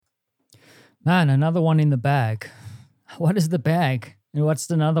Man, another one in the bag. What is the bag? And what's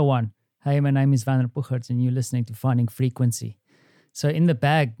another one? Hey, my name is Van Puchertz and you're listening to Finding Frequency. So in the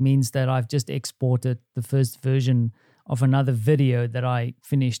bag means that I've just exported the first version of another video that I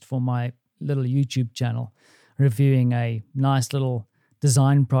finished for my little YouTube channel, reviewing a nice little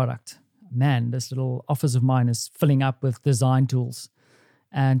design product. Man, this little office of mine is filling up with design tools.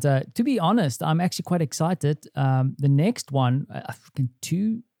 And to be honest, I'm actually quite excited. The next one,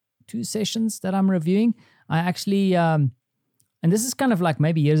 two sessions that I'm reviewing, I actually, and this is kind of like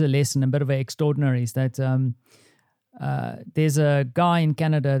maybe here's a lesson, a bit of an extraordinary, is that there's a guy in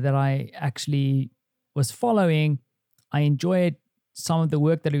Canada that I actually was following. I enjoyed some of the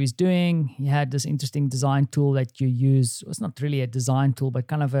work that he was doing. He had this interesting design tool that you use. It's not really a design tool, but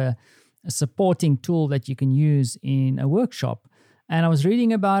kind of a supporting tool that you can use in a workshop. And I was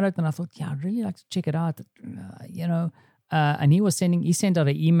reading about it and I thought, yeah, I'd really like to check it out, and he sent out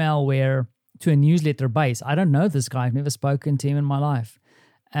an email to a newsletter base. I don't know this guy. I've never spoken to him in my life.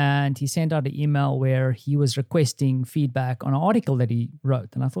 And he sent out an email where he was requesting feedback on an article that he wrote.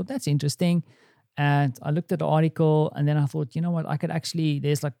 And I thought, that's interesting. And I looked at the article and then I thought, you know what, I could actually,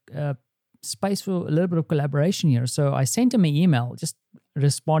 there's like a space for a little bit of collaboration here. So I sent him an email just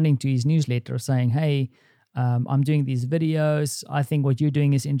responding to his newsletter saying, hey, I'm doing these videos. I think what you're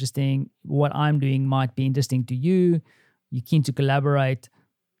doing is interesting. What I'm doing might be interesting to you. You're keen to collaborate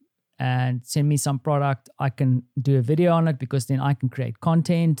and send me some product. I can do a video on it because then I can create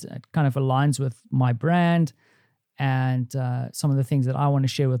content. It kind of aligns with my brand and some of the things that I want to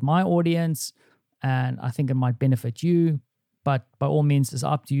share with my audience. And I think it might benefit you. But by all means, it's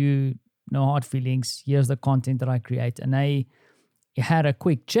up to you. No hard feelings. Here's the content that I create. And he had a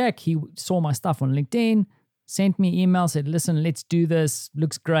quick check. He saw my stuff on LinkedIn, sent me email, said, listen, let's do this.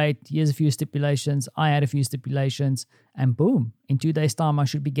 Looks great. Here's a few stipulations. I had a few stipulations and boom, in 2 days' time, I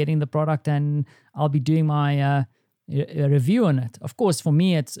should be getting the product and I'll be doing my review on it. Of course, for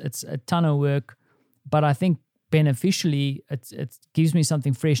me, it's a ton of work, but I think beneficially, it gives me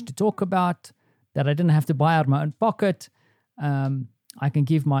something fresh to talk about that I didn't have to buy out of my own pocket. I can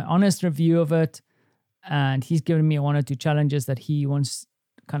give my honest review of it. And he's given me one or two challenges that he wants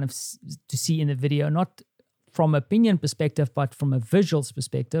kind of to see in the video, not from opinion perspective, but from a visuals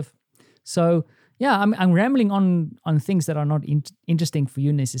perspective. So yeah, I'm rambling on things that are not interesting for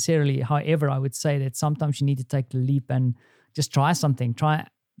you necessarily. However, I would say that sometimes you need to take the leap and just try something.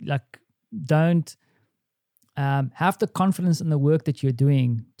 Don't have the confidence in the work that you're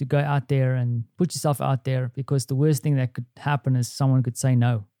doing to go out there and put yourself out there, because the worst thing that could happen is someone could say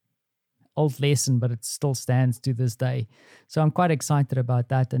no. Old lesson, but it still stands to this day. So I'm quite excited about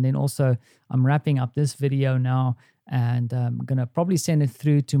that. And then also I'm wrapping up this video now and I'm going to probably send it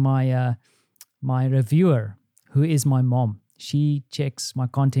through to my my reviewer, who is my mom. She checks my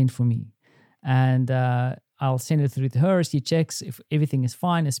content for me and I'll send it through to her. She checks if everything is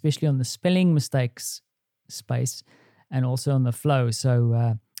fine, especially on the spelling mistakes space and also on the flow.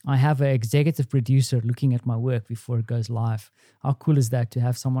 So I have an executive producer looking at my work before it goes live. How cool is that to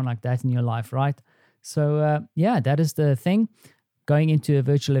have someone like that in your life, right? So that is the thing. Going into a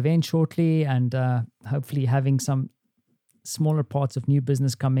virtual event shortly and hopefully having some smaller parts of new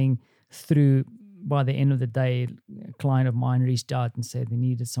business coming through. By the end of the day, a client of mine reached out and said they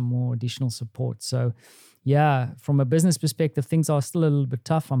needed some more additional support. So yeah, from a business perspective, things are still a little bit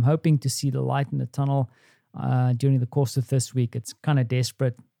tough. I'm hoping to see the light in the tunnel during the course of this week. It's kind of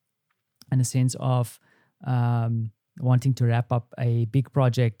desperate in a sense of wanting to wrap up a big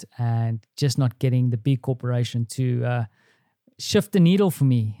project and just not getting the big corporation to shift the needle for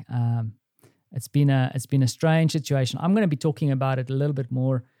me. It's been a strange situation. I'm going to be talking about it a little bit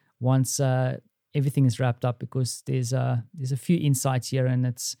more once everything is wrapped up, because there's a few insights here, and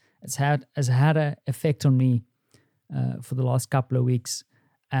it's had an effect on me for the last couple of weeks,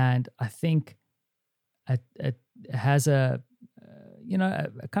 and I think it has a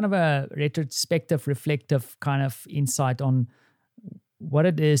kind of a retrospective, reflective kind of insight on what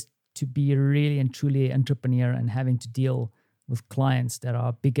it is to be really and truly an entrepreneur and having to deal with clients that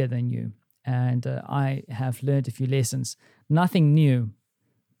are bigger than you. And I have learned a few lessons, nothing new,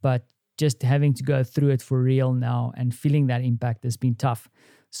 but just having to go through it for real now and feeling that impact has been tough.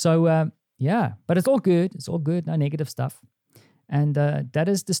 So but it's all good. It's all good. No negative stuff. And that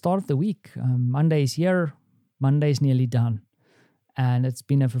is the start of the week. Monday is here. Monday is nearly done. And it's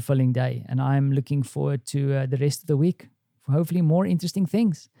been a fulfilling day. And I'm looking forward to the rest of the week for hopefully more interesting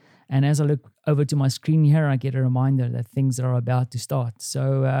things. And as I look over to my screen here, I get a reminder that things are about to start.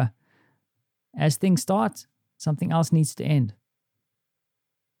 So as things start, something else needs to end.